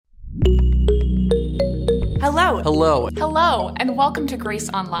Hello. Hello. Hello, and welcome to Grace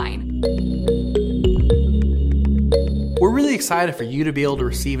Online. We're really excited for you to be able to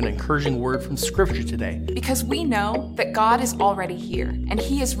receive an encouraging word from Scripture today. Because we know that God is already here, and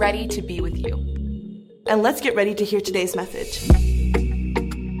He is ready to be with you. And let's get ready to hear today's message.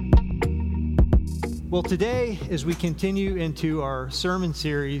 Well, today, as we continue into our sermon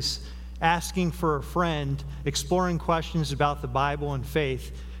series, Asking for a Friend, exploring questions about the Bible and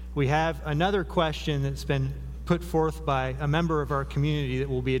faith, we have another question that's been put forth by a member of our community that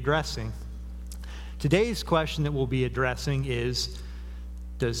we'll be addressing. Today's question that we'll be addressing is,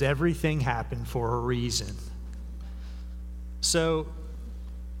 does everything happen for a reason? So,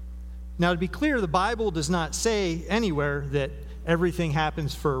 now to be clear, the Bible does not say anywhere that everything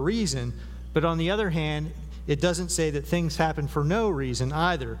happens for a reason, but on the other hand, it doesn't say that things happen for no reason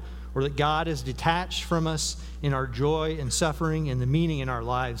either, or that God is detached from us in our joy and suffering and the meaning in our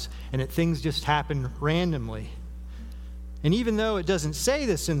lives, and that things just happen randomly. And even though it doesn't say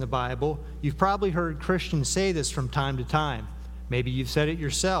this in the Bible, you've probably heard Christians say this from time to time. Maybe you've said it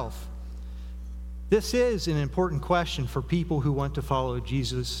yourself. This is an important question for people who want to follow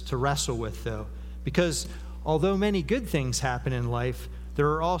Jesus to wrestle with, though, because although many good things happen in life, there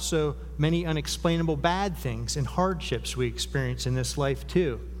are also many unexplainable bad things and hardships we experience in this life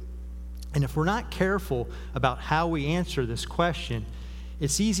too. And if we're not careful about how we answer this question,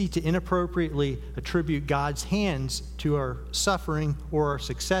 it's easy to inappropriately attribute God's hands to our suffering or our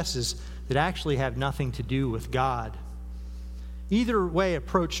successes that actually have nothing to do with God. Either way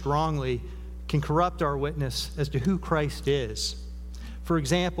approached wrongly can corrupt our witness as to who Christ is. For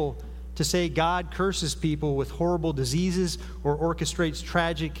example, to say God curses people with horrible diseases or orchestrates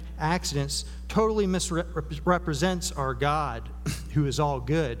tragic accidents totally misrepresents our God, who is all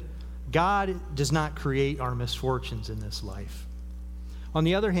good. God does not create our misfortunes in this life. On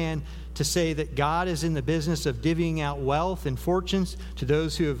the other hand, to say that God is in the business of divvying out wealth and fortunes to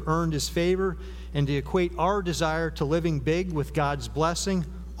those who have earned His favor, and to equate our desire to living big with God's blessing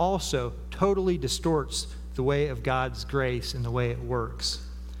also totally distorts the way of God's grace and the way it works.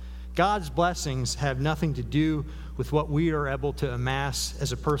 God's blessings have nothing to do with what we are able to amass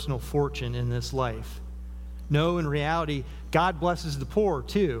as a personal fortune in this life. No, in reality, God blesses the poor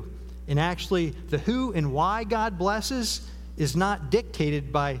too. And actually, the who and why God blesses is not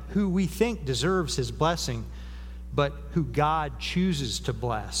dictated by who we think deserves His blessing, but who God chooses to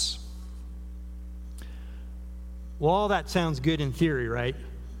bless. Well, all that sounds good in theory, right?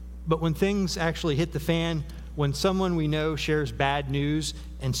 But when things actually hit the fan, when someone we know shares bad news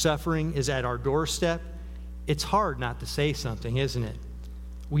and suffering is at our doorstep, it's hard not to say something, isn't it?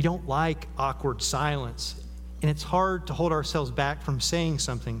 We don't like awkward silence, and it's hard to hold ourselves back from saying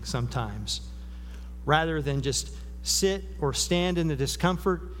something sometimes. Rather than just sit or stand in the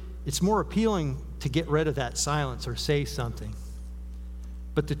discomfort, it's more appealing to get rid of that silence or say something.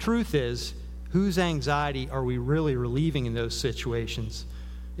 But the truth is, whose anxiety are we really relieving in those situations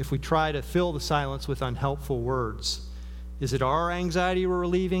if we try to fill the silence with unhelpful words? Is it our anxiety we're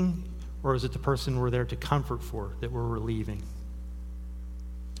relieving, or is it the person we're there to comfort for that we're relieving?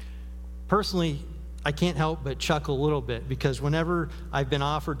 Personally, I can't help but chuckle a little bit, because whenever I've been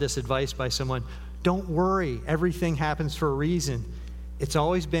offered this advice by someone, don't worry, everything happens for a reason, it's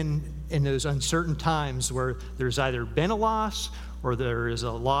always been in those uncertain times where there's either been a loss or there is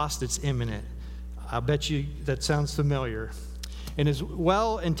a loss that's imminent. I'll bet you that sounds familiar. And as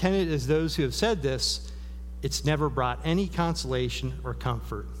well-intended as those who have said this, it's never brought any consolation or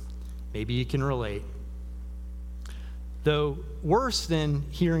comfort. Maybe you can relate. Though worse than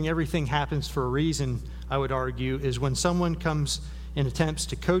hearing everything happens for a reason, I would argue, is when someone comes and attempts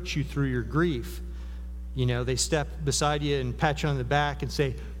to coach you through your grief. You know, they step beside you and pat you on the back and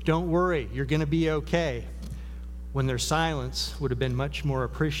say, don't worry, you're going to be okay. When their silence would have been much more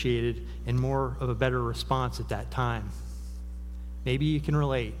appreciated and more of a better response at that time. Maybe you can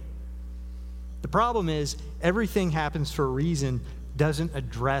relate. The problem is, everything happens for a reason doesn't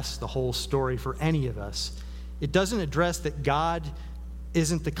address the whole story for any of us. It doesn't address that God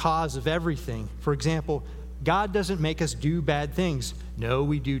isn't the cause of everything. For example, God doesn't make us do bad things. No,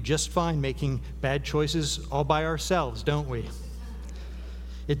 we do just fine making bad choices all by ourselves, don't we?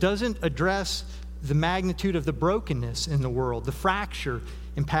 It doesn't address the magnitude of the brokenness in the world, the fracture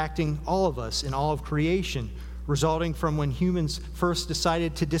impacting all of us and all of creation, resulting from when humans first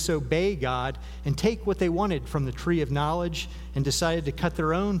decided to disobey God and take what they wanted from the tree of knowledge and decided to cut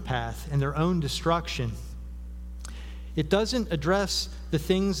their own path and their own destruction. It doesn't address the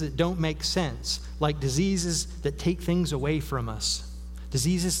things that don't make sense, like diseases that take things away from us,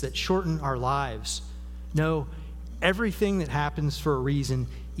 diseases that shorten our lives. No, everything that happens for a reason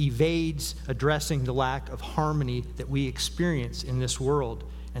evades addressing the lack of harmony that we experience in this world,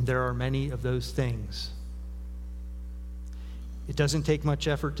 and there are many of those things. It doesn't take much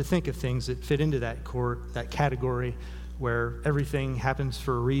effort to think of things that fit into that category where everything happens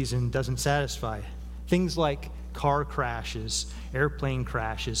for a reason doesn't satisfy. Things like car crashes, airplane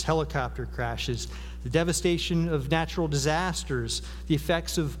crashes, helicopter crashes, the devastation of natural disasters, the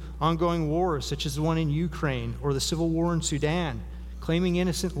effects of ongoing wars such as the one in Ukraine or the civil war in Sudan, claiming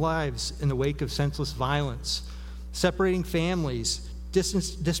innocent lives in the wake of senseless violence, separating families,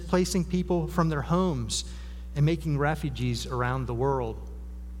 displacing people from their homes, and making refugees around the world.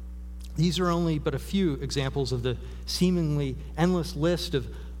 These are only but a few examples of the seemingly endless list of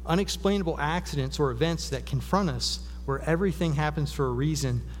unexplainable accidents or events that confront us, where everything happens for a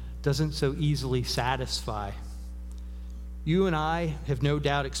reason doesn't so easily satisfy. You and I have no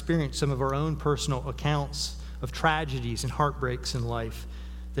doubt experienced some of our own personal accounts of tragedies and heartbreaks in life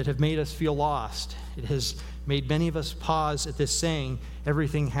that have made us feel lost. It has made many of us pause at this saying,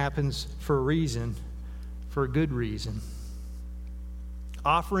 everything happens for a reason, for a good reason.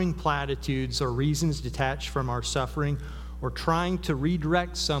 Offering platitudes or reasons detached from our suffering, or trying to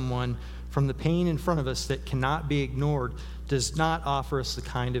redirect someone from the pain in front of us that cannot be ignored, does not offer us the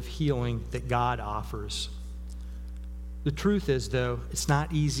kind of healing that God offers. The truth is, though, it's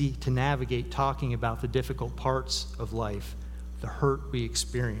not easy to navigate talking about the difficult parts of life, the hurt we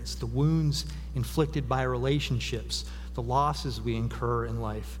experience, the wounds inflicted by relationships, the losses we incur in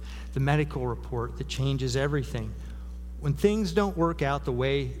life, the medical report that changes everything. When things don't work out the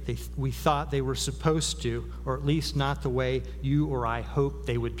way we thought they were supposed to, or at least not the way you or I hoped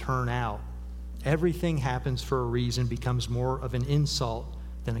they would turn out, everything happens for a reason becomes more of an insult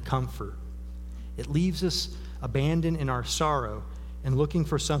than a comfort. It leaves us abandoned in our sorrow and looking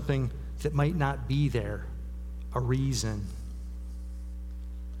for something that might not be there, a reason.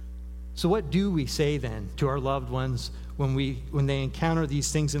 So what do we say then to our loved ones when they encounter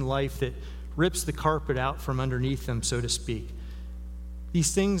these things in life that rips the carpet out from underneath them, so to speak?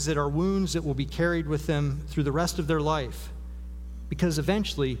 These things that are wounds that will be carried with them through the rest of their life. Because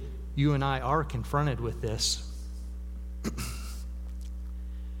eventually, you and I are confronted with this.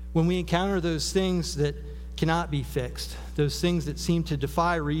 When we encounter those things that cannot be fixed, those things that seem to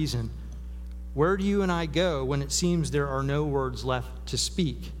defy reason, where do you and I go when it seems there are no words left to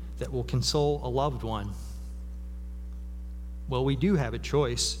speak that will console a loved one? Well, we do have a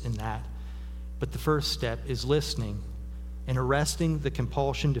choice in that. But the first step is listening and arresting the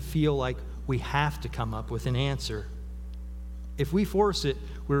compulsion to feel like we have to come up with an answer. If we force it,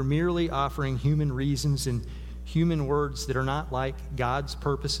 we're merely offering human reasons and human words that are not like God's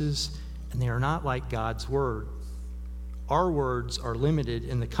purposes, and they are not like God's word. Our words are limited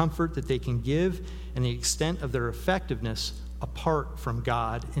in the comfort that they can give and the extent of their effectiveness apart from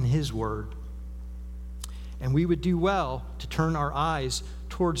God and His word. And we would do well to turn our eyes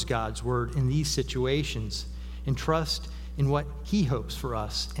towards God's word in these situations and trust in what He hopes for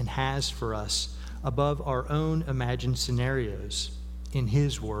us and has for us above our own imagined scenarios in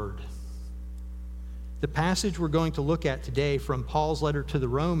His word. The passage we're going to look at today from Paul's letter to the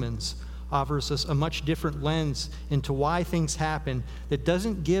Romans offers us a much different lens into why things happen that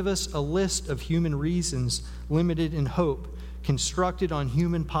doesn't give us a list of human reasons limited in hope, constructed on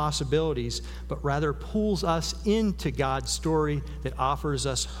human possibilities, but rather pulls us into God's story that offers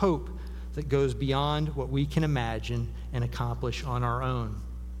us hope that goes beyond what we can imagine and accomplish on our own.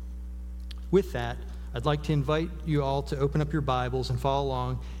 With that, I'd like to invite you all to open up your Bibles and follow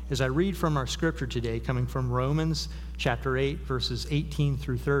along as I read from our scripture today, coming from Romans chapter 8, verses 18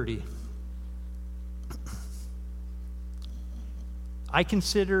 through 30. I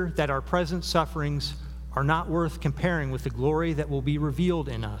consider that our present sufferings are not worth comparing with the glory that will be revealed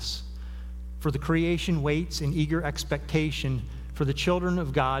in us. For the creation waits in eager expectation for the children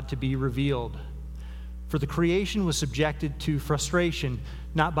of God to be revealed. For the creation was subjected to frustration,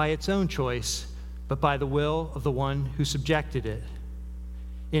 not by its own choice, but by the will of the one who subjected it,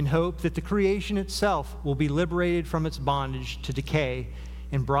 in hope that the creation itself will be liberated from its bondage to decay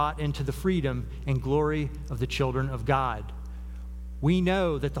and brought into the freedom and glory of the children of God. We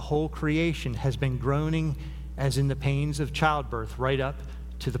know that the whole creation has been groaning as in the pains of childbirth right up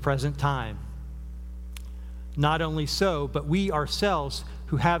to the present time. Not only so, but we ourselves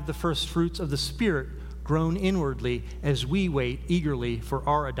who have the first fruits of the Spirit groan inwardly as we wait eagerly for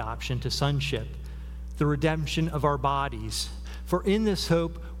our adoption to sonship, the redemption of our bodies. For in this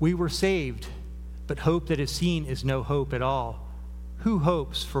hope we were saved, but hope that is seen is no hope at all. Who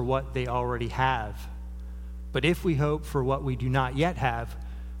hopes for what they already have? But if we hope for what we do not yet have,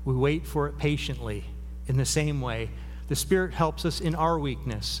 we wait for it patiently. In the same way, The Spirit helps us in our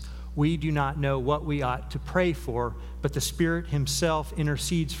weakness. We do not know what we ought to pray for, but the Spirit himself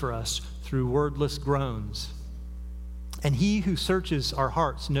intercedes for us through wordless groans. And he who searches our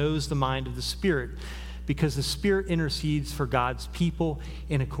hearts knows the mind of the Spirit, because the Spirit intercedes for God's people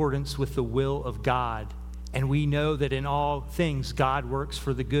in accordance with the will of God. And we know that in all things God works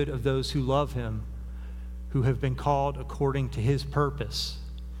for the good of those who love him, who have been called according to his purpose.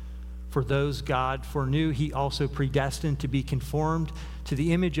 For those God foreknew, he also predestined to be conformed to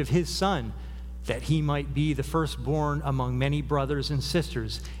the image of his Son, that he might be the firstborn among many brothers and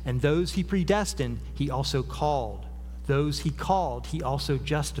sisters. And those he predestined, he also called. Those he called, he also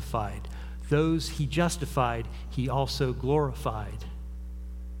justified. Those he justified, he also glorified.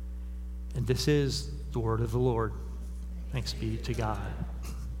 And this is the word of the Lord. Thanks be to God.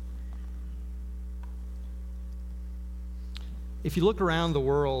 If you look around the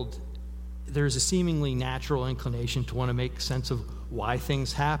world, there's a seemingly natural inclination to want to make sense of why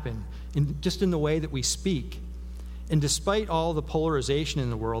things happen, just in the way that we speak. And despite all the polarization in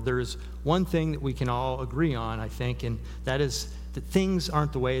the world, there is one thing that we can all agree on, I think, and that is that things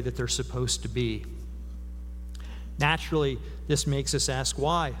aren't the way that they're supposed to be. Naturally, this makes us ask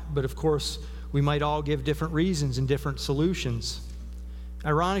why, but of course, we might all give different reasons and different solutions.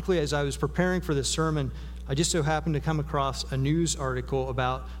 Ironically, as I was preparing for this sermon, I just so happened to come across a news article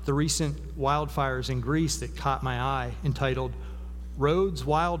about the recent wildfires in Greece that caught my eye, entitled, "Rhodes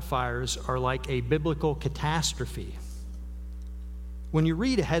Wildfires Are Like a Biblical Catastrophe." When you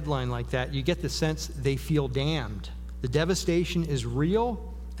read a headline like that, you get the sense they feel damned. The devastation is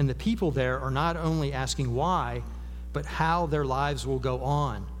real, and the people there are not only asking why, but how their lives will go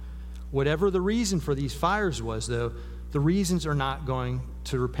on. Whatever the reason for these fires was, though, the reasons are not going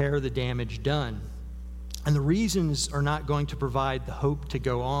to repair the damage done. And the reasons are not going to provide the hope to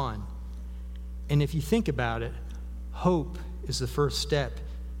go on. And if you think about it, hope is the first step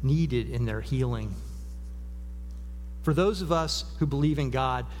needed in their healing. For those of us who believe in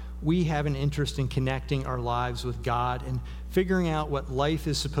God, we have an interest in connecting our lives with God and figuring out what life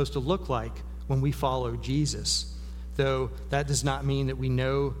is supposed to look like when we follow Jesus, though that does not mean that we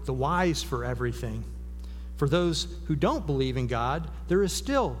know the whys for everything. For those who don't believe in God, there is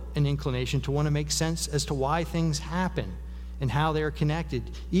still an inclination to want to make sense as to why things happen and how they are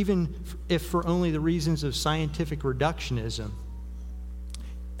connected, even if for only the reasons of scientific reductionism.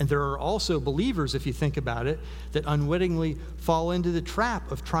 And there are also believers, if you think about it, that unwittingly fall into the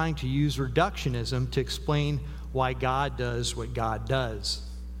trap of trying to use reductionism to explain why God does what God does.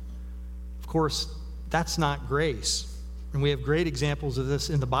 Of course, that's not grace. And we have great examples of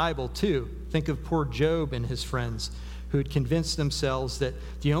this in the Bible, too. Think of poor Job and his friends, who had convinced themselves that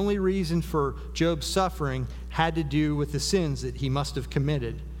the only reason for Job's suffering had to do with the sins that he must have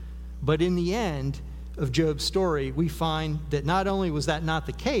committed. But in the end of Job's story, we find that not only was that not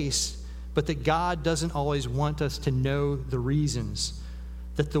the case, but that God doesn't always want us to know the reasons,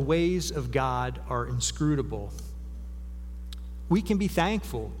 that the ways of God are inscrutable. We can be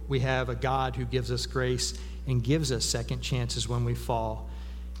thankful we have a God who gives us grace and gives us second chances when we fall,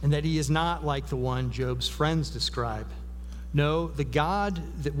 and that he is not like the one Job's friends describe. No, the God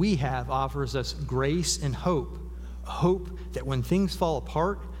that we have offers us grace and hope, a hope that when things fall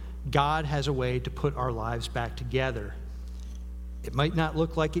apart, God has a way to put our lives back together. It might not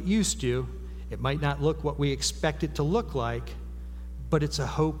look like it used to. It might not look what we expect it to look like, but it's a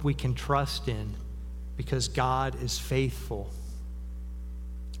hope we can trust in because God is faithful.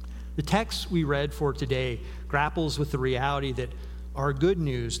 The text we read for today grapples with the reality that our good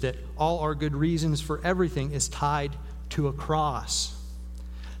news, that all our good reasons for everything is tied to a cross.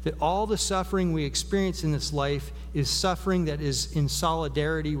 That all the suffering we experience in this life is suffering that is in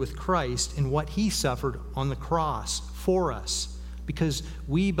solidarity with Christ in what he suffered on the cross for us, because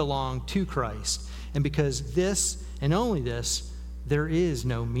we belong to Christ. And because this, and only this, there is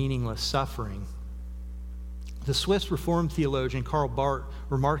no meaningless suffering. The Swiss Reformed theologian Karl Barth,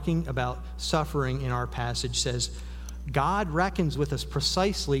 remarking about suffering in our passage, says, God reckons with us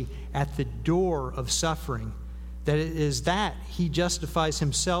precisely at the door of suffering, that it is that he justifies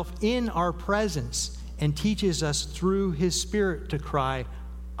himself in our presence and teaches us through his Spirit to cry,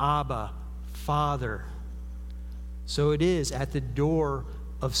 Abba, Father. So it is at the door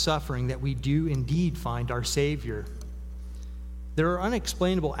of suffering that we do indeed find our Savior. There are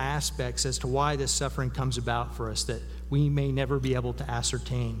unexplainable aspects as to why this suffering comes about for us that we may never be able to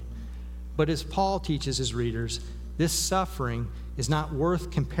ascertain. But as Paul teaches his readers, this suffering is not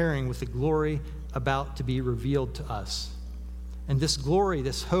worth comparing with the glory about to be revealed to us. And this glory,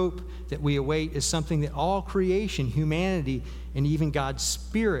 this hope that we await is something that all creation, humanity, and even God's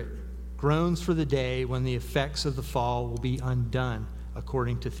Spirit groans for the day when the effects of the fall will be undone,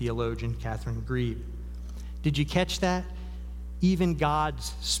 according to theologian Catherine Grebe. Did you catch that? Even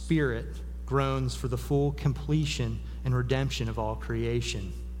God's Spirit groans for the full completion and redemption of all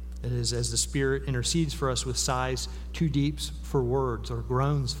creation. It is as the Spirit intercedes for us with sighs too deep for words, or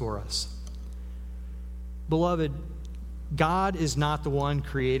groans for us. Beloved, God is not the one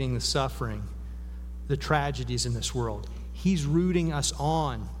creating the suffering, the tragedies in this world. He's rooting us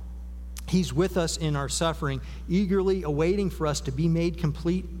on. He's with us in our suffering, eagerly awaiting for us to be made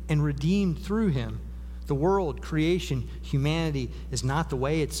complete and redeemed through him. The world, creation, humanity is not the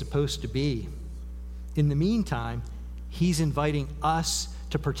way it's supposed to be. In the meantime, he's inviting us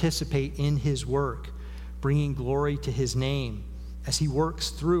to participate in his work, bringing glory to his name as he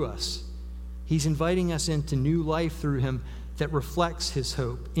works through us. He's inviting us into new life through him that reflects his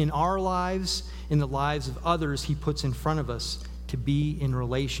hope in our lives, in the lives of others he puts in front of us to be in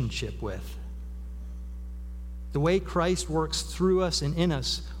relationship with. The way Christ works through us and in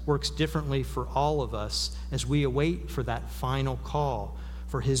us works differently for all of us as we await for that final call,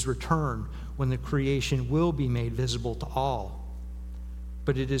 for his return, when the creation will be made visible to all.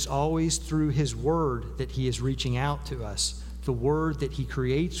 But it is always through his word that he is reaching out to us, the word that he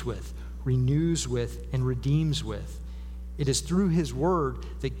creates with, renews with, and redeems with. It is through his word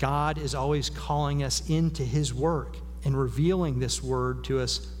that God is always calling us into his work and revealing this word to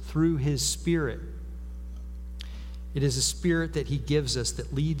us through his Spirit. It is a Spirit that he gives us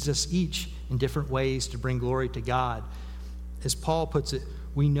that leads us each in different ways to bring glory to God. As Paul puts it,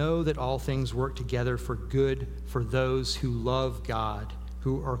 we know that all things work together for good for those who love God,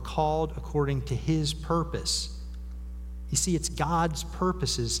 who are called according to his purpose. You see, it's God's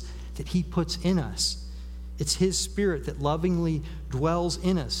purposes that he puts in us. It's his Spirit that lovingly dwells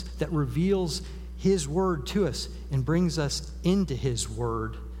in us, that reveals his word to us and brings us into his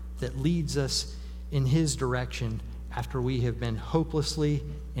word, that leads us in his direction after we have been hopelessly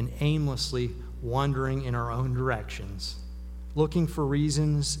and aimlessly wandering in our own directions, looking for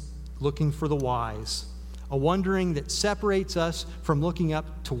reasons, looking for the whys, a wandering that separates us from looking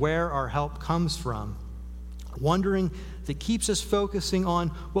up to where our help comes from, wandering that keeps us focusing on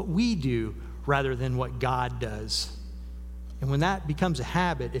what we do rather than what God does. And when that becomes a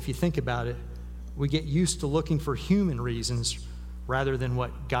habit, if you think about it, we get used to looking for human reasons rather than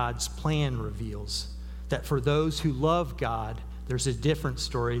what God's plan reveals. That for those who love God, there's a different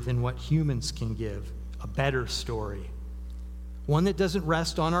story than what humans can give, a better story. One that doesn't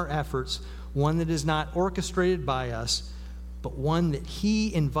rest on our efforts, one that is not orchestrated by us, but one that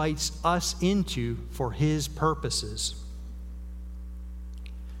he invites us into for his purposes.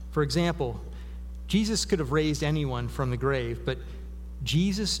 For example, Jesus could have raised anyone from the grave, but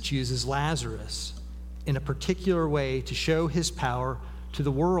Jesus chooses Lazarus in a particular way to show his power to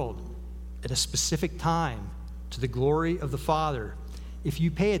the world at a specific time, to the glory of the Father. If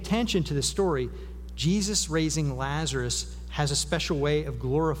you pay attention to the story, Jesus raising Lazarus has a special way of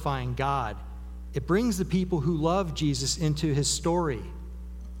glorifying God. It brings the people who love Jesus into his story.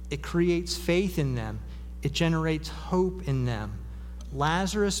 It creates faith in them. It generates hope in them.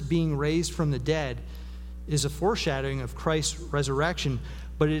 Lazarus being raised from the dead is a foreshadowing of Christ's resurrection,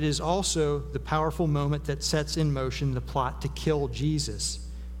 but it is also the powerful moment that sets in motion the plot to kill Jesus.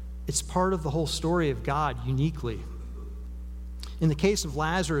 It's part of the whole story of God uniquely. In the case of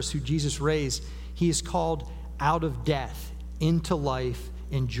Lazarus, who Jesus raised, he is called out of death into life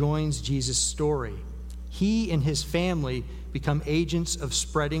and joins Jesus' story. He and his family become agents of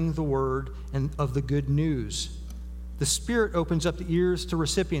spreading the word and of the good news. The Spirit opens up the ears to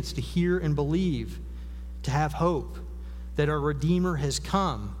recipients to hear and believe, to have hope that our Redeemer has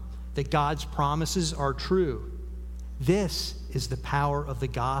come, that God's promises are true. This is the power of the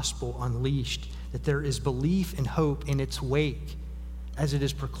gospel unleashed, that there is belief and hope in its wake as it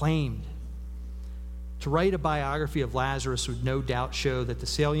is proclaimed. To write a biography of Lazarus would no doubt show that the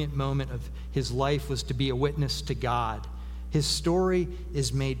salient moment of his life was to be a witness to God. His story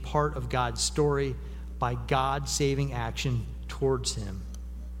is made part of God's story by God's saving action towards him.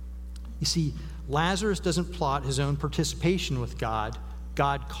 You see, Lazarus doesn't plot his own participation with God.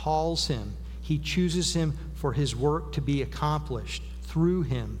 God calls him. He chooses him for his work to be accomplished through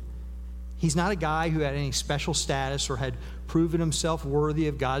him. He's not a guy who had any special status or had proven himself worthy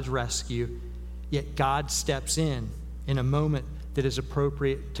of God's rescue, yet God steps in a moment that is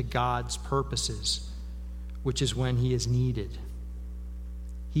appropriate to God's purposes, which is when he is needed.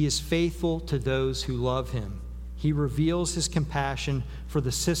 He is faithful to those who love him. He reveals his compassion for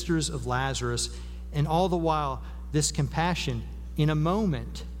the sisters of Lazarus, and all the while, this compassion, in a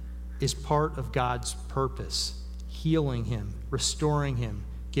moment, is part of God's purpose, healing him, restoring him,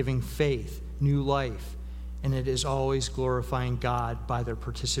 giving faith, new life, and it is always glorifying God by their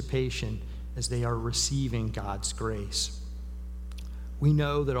participation as they are receiving God's grace. We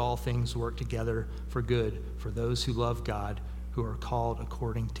know that all things work together for good for those who love God, who are called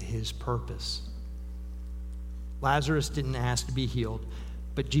according to his purpose. Lazarus didn't ask to be healed,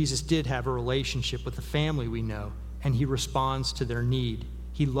 but Jesus did have a relationship with the family we know, and he responds to their need.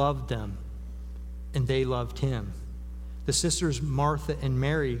 He loved them, and they loved him. The sisters Martha and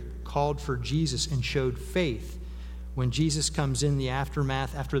Mary called for Jesus and showed faith. When Jesus comes in the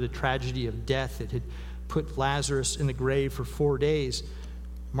aftermath after the tragedy of death that had put Lazarus in the grave for 4 days,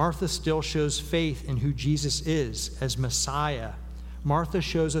 Martha still shows faith in who Jesus is as Messiah. Martha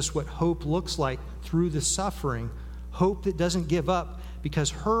shows us what hope looks like through the suffering, hope that doesn't give up,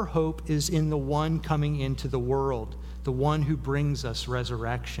 because her hope is in the one coming into the world, the one who brings us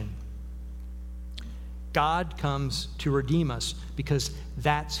resurrection. God comes to redeem us because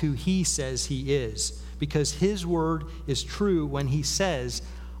that's who he says he is, because his word is true when he says,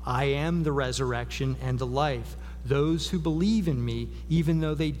 I am the resurrection and the life. Those who believe in me, even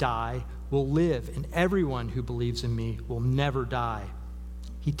though they die, will live, and everyone who believes in me will never die.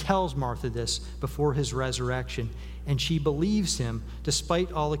 He tells Martha this before his resurrection, and she believes him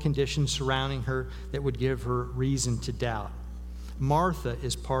despite all the conditions surrounding her that would give her reason to doubt. Martha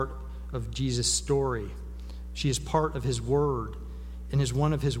is part of Jesus' story. She is part of his word and is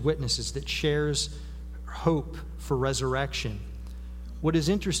one of his witnesses that shares hope for resurrection. What is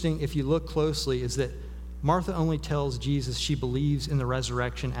interesting, if you look closely, is that Martha only tells Jesus she believes in the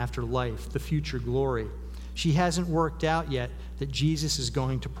resurrection after life, the future glory. She hasn't worked out yet that Jesus is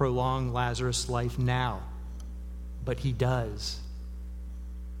going to prolong Lazarus' life now, but he does.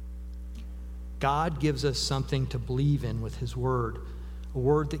 God gives us something to believe in with his word, a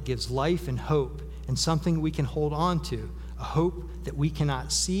word that gives life and hope, and something we can hold on to, a hope that we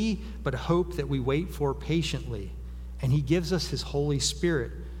cannot see, but a hope that we wait for patiently. And he gives us his Holy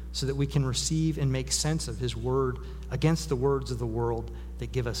Spirit so that we can receive and make sense of his word against the words of the world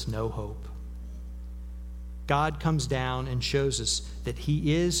that give us no hope. God comes down and shows us that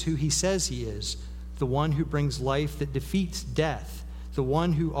he is who he says he is, the one who brings life that defeats death, the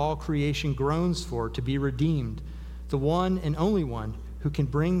one who all creation groans for to be redeemed, the one and only one who can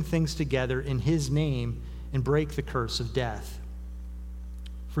bring things together in his name and break the curse of death.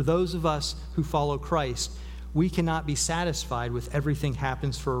 For those of us who follow Christ, we cannot be satisfied with everything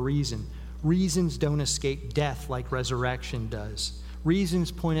happens for a reason. Reasons don't escape death like resurrection does. Reasons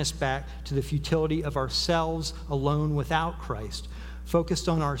point us back to the futility of ourselves alone without Christ, focused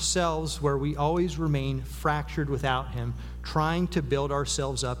on ourselves where we always remain fractured without him, trying to build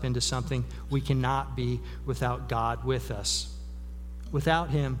ourselves up into something we cannot be without God with us. Without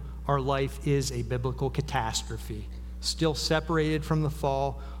him, our life is a biblical catastrophe, still separated from the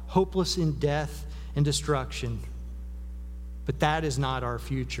fall, hopeless in death and destruction. But that is not our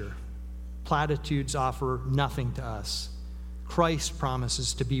future. Platitudes offer nothing to us. Christ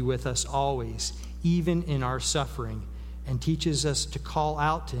promises to be with us always, even in our suffering, and teaches us to call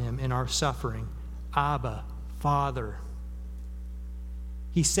out to him in our suffering, Abba, Father.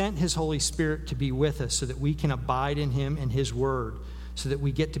 He sent his Holy Spirit to be with us so that we can abide in him and his word, so that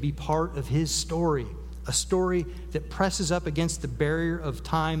we get to be part of his story, a story that presses up against the barrier of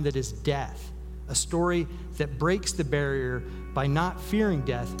time that is death, a story that breaks the barrier by not fearing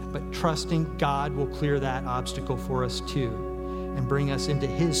death, but trusting God will clear that obstacle for us too, and bring us into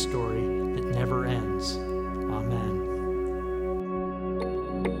his story that never ends. Amen.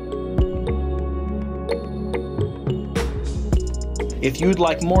 If you'd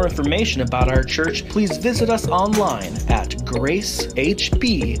like more information about our church, please visit us online at gracehb.org.